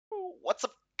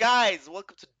Guys,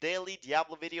 welcome to daily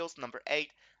Diablo videos number 8.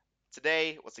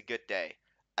 Today was a good day.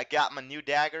 I got my new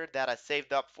dagger that I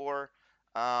saved up for.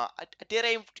 I did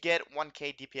aim to get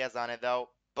 1k DPS on it though,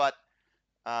 but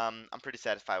I'm pretty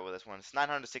satisfied with this one. It's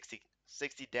 960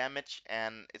 damage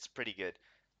and it's pretty good.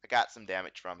 I got some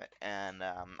damage from it, and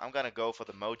I'm gonna go for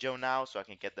the mojo now so I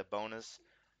can get the bonus.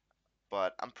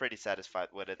 But I'm pretty satisfied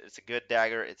with it. It's a good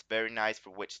dagger. It's very nice for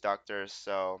witch doctors.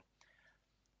 So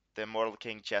the Immortal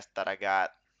King chest that I got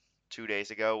 2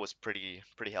 days ago was pretty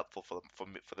helpful for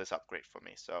this upgrade for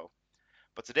me. So,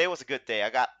 but today was a good day. I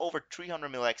got over 300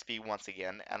 mil XP once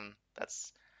again, and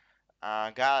that's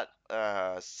got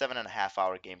 7.5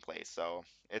 hour gameplay. So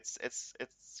it's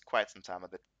quite some time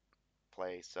of the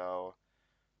play. So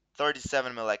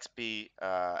 37 mil XP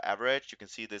average. You can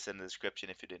see this in the description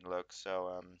if you didn't look.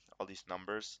 So all these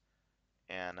numbers,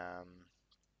 and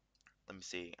let me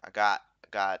see. I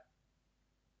got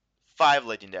 5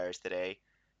 legendaries today,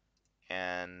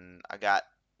 and I got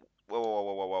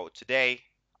whoa. Today,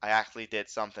 I actually did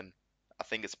something I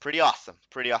think is pretty awesome.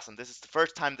 Pretty awesome. This is the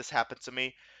first time this happened to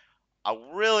me. I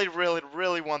really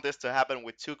want this to happen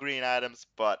with 2 green items,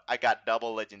 but I got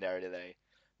double legendary today.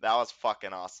 That was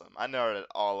fucking awesome. I nerded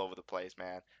all over the place,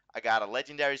 man. I got a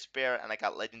legendary spear and I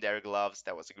got legendary gloves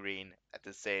that was green at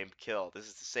the same kill. This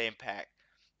is the same pack.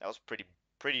 That was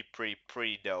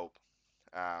pretty dope.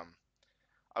 Um,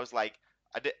 I was like,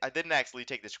 I didn't actually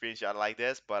take the screenshot like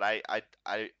this, but I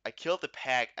killed the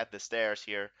pack at the stairs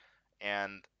here,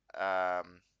 and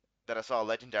then I saw a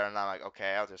legendary, and I'm like,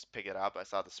 okay, I'll just pick it up. I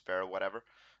saw the spare, whatever.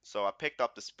 So I picked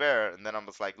up the spare, and then I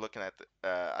was like looking at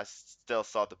I still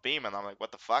saw the beam, and I'm like,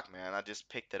 what the fuck, man? I just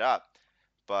picked it up,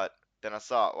 but then I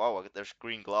saw, oh, there's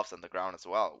green gloves on the ground as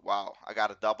well. Wow, I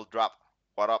got a double drop.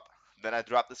 What up? Then I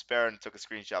dropped the spare and took a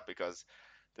screenshot because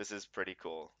this is pretty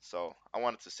cool. So I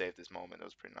wanted to save this moment. It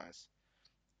was pretty nice.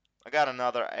 I got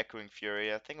another Echoing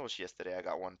Fury. I think it was yesterday. I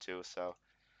got one too. So,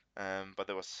 but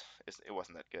it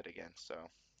wasn't that good again. So,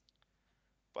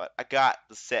 but I got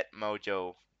the set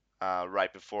mojo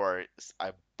right before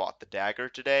I bought the dagger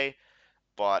today.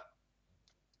 But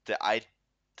the I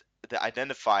the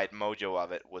identified mojo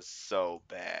of it was so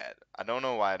bad. I don't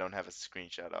know why I don't have a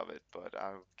screenshot of it, but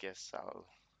I guess I'll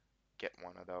get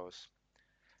one of those.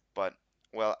 But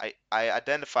well, I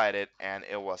identified it and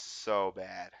it was so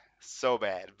bad,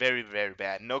 very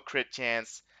bad. No crit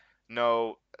chance,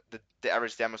 no. The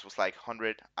average damage was like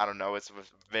 100. I don't know. It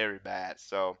was very bad.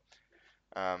 So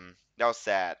that was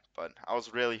sad. But I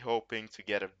was really hoping to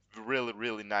get a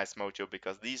really nice mojo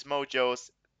because these mojos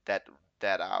that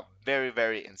that are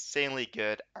very insanely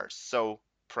good are so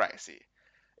pricey.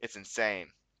 It's insane.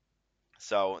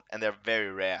 So and they're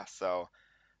very rare. So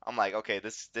I'm like, okay,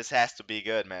 this has to be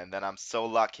good, man. Then I'm so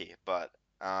lucky, but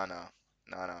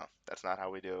no, that's not how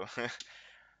we do. Of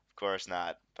course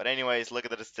not. But anyways, look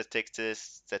at the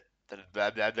statistics.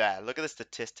 Blah blah blah. Look at the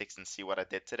statistics and see what I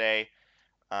did today.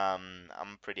 I'm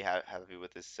pretty happy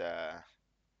with this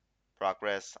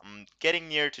progress. I'm getting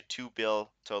near to 2 bill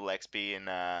total XP in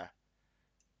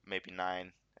maybe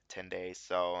 9, 10 days,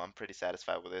 so I'm pretty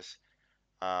satisfied with this.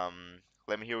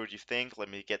 Let me hear what you think. Let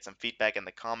me get some feedback in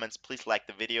the comments. Please like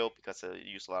the video because I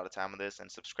use a lot of time on this, and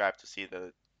subscribe to see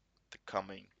the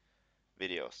coming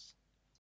videos.